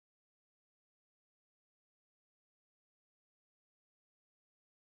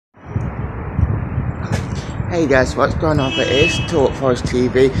Hey guys, what's going on? It is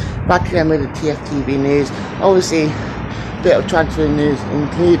TFTV back again with the TFTV news. Obviously, a bit of transfer news,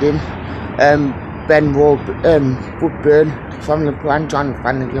 including Ben Woodburn from Liverpool and John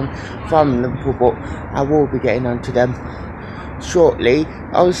Flanagan from Liverpool, but I will be getting onto them shortly.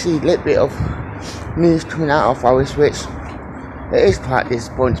 Obviously, a little bit of news coming out of Forest, which it is quite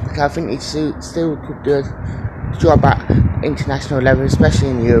disappointing because I think he still could do a job at international level,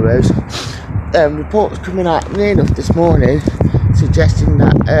 especially in Euros. Reports coming out near enough this morning suggesting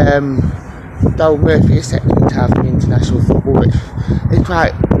that Dale Murphy is set to retire from international football, which is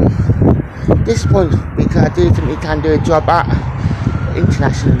quite disappointing because I do think he can do a job at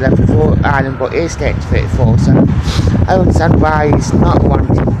international level for Ireland, but he is getting to 34, so I understand why he's not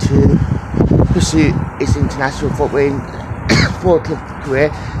wanting to pursue his international football for a club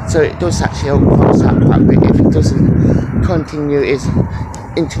career. So it does actually help Forest out quite a bit if he doesn't continue his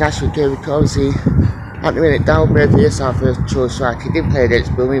international career, because obviously at the minute Dale Murphy is our first choice striker. He did play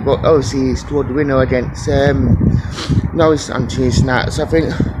against Birmingham, but obviously he scored the winner against Norwich on Tuesday night, so I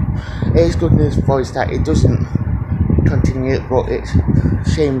think it is good news for us that it doesn't continue, but it's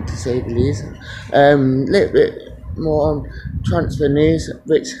a shame to say the least. Little bit more on transfer news,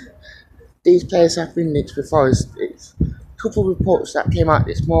 which these players have been linked with Forest. It's a couple of reports that came out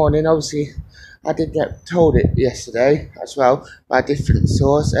this morning. Obviously I did get told it yesterday as well by a different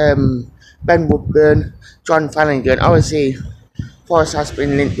source. Ben Woodburn, John Flanagan. Obviously, Forest has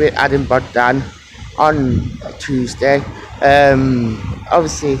been linked with Adam Bogdan on Tuesday.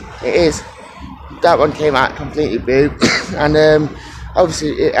 Obviously, that one came out completely blue, and obviously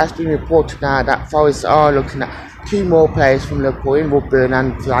it has been reported now that Forest are looking at two more players from Liverpool, in Woodburn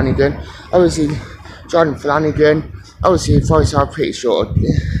and Flanagan. Obviously, John Flanagan. Obviously, Forest are pretty short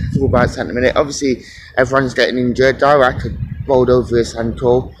fullbacks at the minute. Obviously, everyone's getting injured. Dirac had rolled over his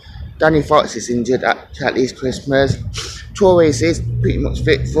ankle. Danny Fox is injured at least Christmas. Torres is pretty much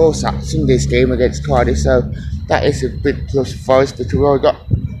fit for Sunday's game against Cardiff, so that is a big plus for us because we've already got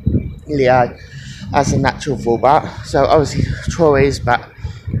Iliad as a natural fullback. So obviously, Torres is back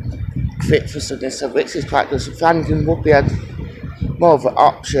fit for Sunday, so which is quite good. So Flanagan would be more of an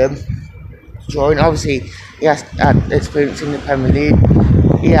option. Drawing. Obviously, he has had experience in the Premier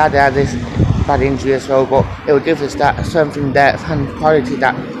League. He had this bad injury as well, but it will give us that strength and depth and quality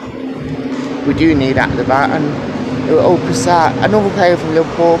that we do need at the back, and it will open us out. Another player from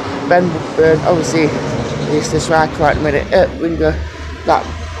Liverpool, Ben Woodburn. Obviously, he's the striker at the minute, winger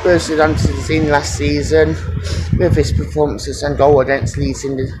that bursted onto the scene last season with his performances and goal against Leeds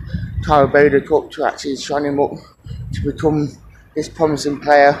in the Carabao Cup to actually shine him up to become this promising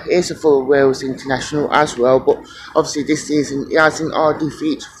player. He is a full Wales international as well, but obviously this season he hasn't had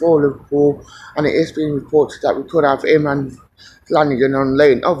defeat for Liverpool, and it is being reported that we could have him and Flanagan on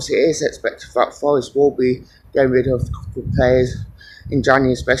loan. Obviously it is expected that Forest will be getting rid of a couple of players in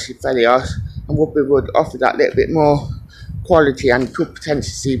January, especially Felios, and Woodbury would offer that little bit more quality and could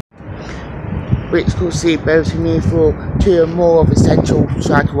potentially see both me for two more of essential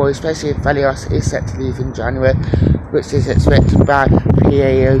striker roles, especially if Felios is set to leave in January, which is expected by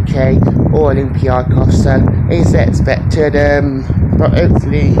PAOK or Olympiacos. So it is expected, but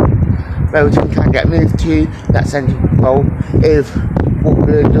hopefully Belgium can get moved to that central role if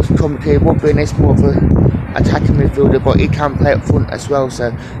Woodburn does come to. Woodburn is more of an attacking midfielder, but he can play up front as well.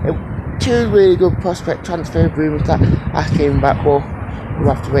 So two really good prospect transfer rumours that are came back, but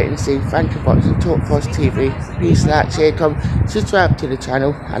we'll have to wait and see. Thank you for watching Talk Forest TV. Please like, share, comment, subscribe to the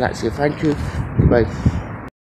channel, and actually thank you. Goodbye.